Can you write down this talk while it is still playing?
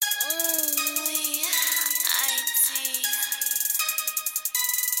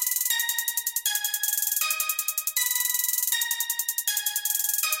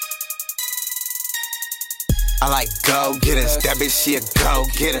I like go-getters, that bitch, she a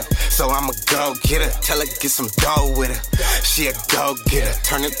go-getter. So I'ma go-getter, tell her get some dough with her. She a go-getter,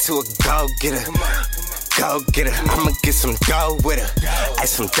 turn it to a go-getter. Go-getter, I'ma get some dough with her. Ay,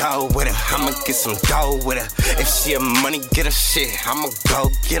 some dough with her, I'ma get some dough with her. If she a money getter, shit, I'ma go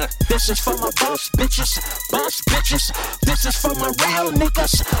get her. This is for my boss bitches, boss bitches. This is for my real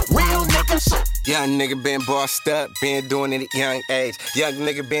niggas, real niggas. Young nigga been bossed up, been doing it at young age. Young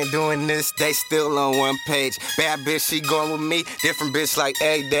nigga been doing this, they still on one page. Bad bitch, she going with me, different bitch like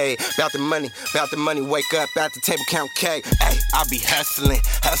a day. Bout the money, wake up at the table, count K. Ay, I be hustling,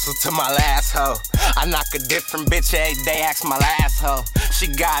 hustle to my last hoe. I knock a different bitch every day, ask my last hoe. She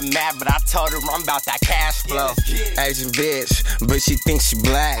got mad, but I told her I'm about that cash flow. Asian bitch, but she thinks she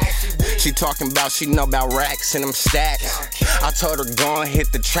black. She talking about she know about racks and them stacks. I told her go and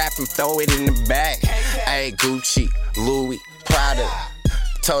hit the trap and throw it in the bag. Ayy, Gucci, Louis, Prada.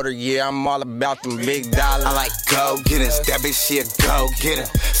 Told her, yeah, I'm all about them big dollars. I like go-getters, that bitch, she a go-getter.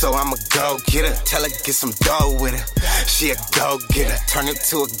 So I'ma go-getter, tell her get some dough with her. She a go-getter, turn it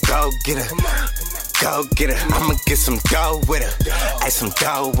to a go-getter. Go get her, I'ma get some dough with her. Ay, some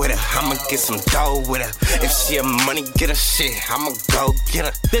dough with her, I'ma get some dough with her. If she a money getter, shit, I'ma go get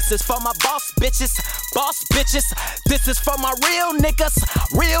her. This is for my boss bitches, boss bitches. This is for my real niggas,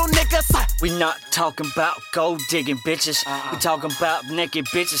 real niggas. We not talking about gold digging bitches. We talking about naked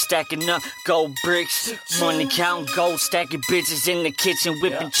bitches stacking up gold bricks. Money counting gold, stacking bitches in the kitchen,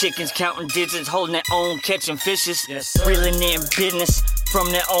 whipping chickens, counting digits, holding their own, catching fishes. Reeling in business from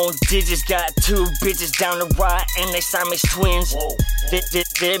their own digits. Got two bitches down the ride and they Siamese twins.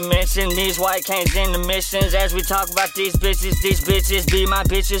 They mention these white canes in the missions. As we talk about these bitches be my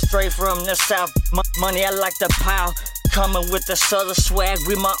bitches straight from the south. Money I like to pile. Coming with the southern swag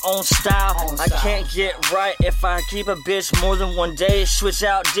with my own style. I can't get right if I keep a bitch more than one day. Switch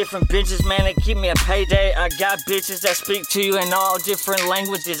out different bitches, man, and keep me a payday. I got bitches that speak to you in all different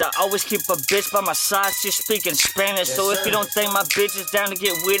languages. I always keep a bitch by my side, she's speaking Spanish. So if you don't think my bitch is down to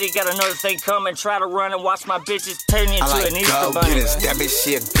get witty, got another thing coming, try to run and watch my bitches turn into an Easter bunny. Go-getters, that bitch,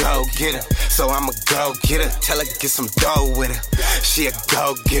 she a go-getter. So I'ma go-getter, tell her get some dough with her. She a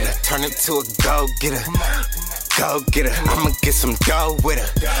go-getter, turn it to a go-getter. Go get her, I'ma get some dough with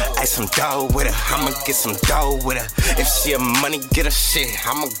her. Ay, some dough with her, I'ma get some dough with her. If she a money getter, shit,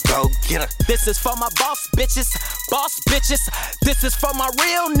 I'ma go get her. This is for my boss bitches, boss bitches. This is for my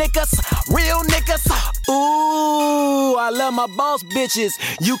real niggas, real niggas. Ooh, I love my boss bitches.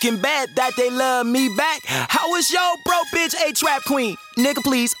 You can bet that they love me back. How is your bro bitch a trap queen? Nigga,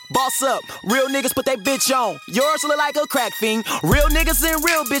 please, boss up. Real niggas put they bitch on. Yours look like a crack fiend. Real niggas and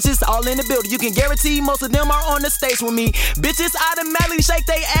real bitches all in the building. You can guarantee most of them are on the stage with me. Bitches automatically shake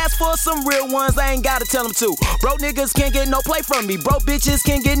they ass for some real ones. I ain't gotta tell them to. Bro niggas can't get no play from me. Bro bitches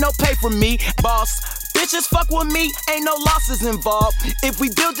can't get no pay from me. Boss bitches fuck with me, ain't no losses involved. If we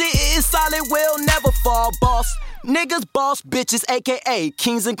build it, it's solid, we'll never fall. Boss niggas, boss bitches, aka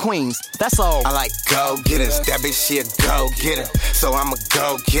kings and queens. That's all. I like go-getters, that bitch, she a go-getter. So I'ma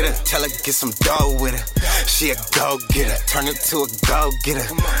go get her, tell her get some dough with her. She a go-getter, turn it to a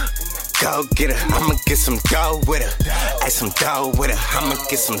go-getter. Go get her, I'ma get some dough with her. Ay, some dough with her, I'ma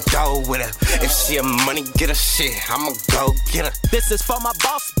get some dough with her. If she a money getter, shit, I'ma go get her. This is for my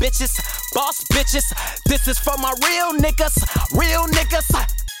boss bitches, boss bitches. This is for my real niggas, real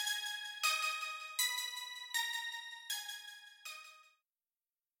niggas.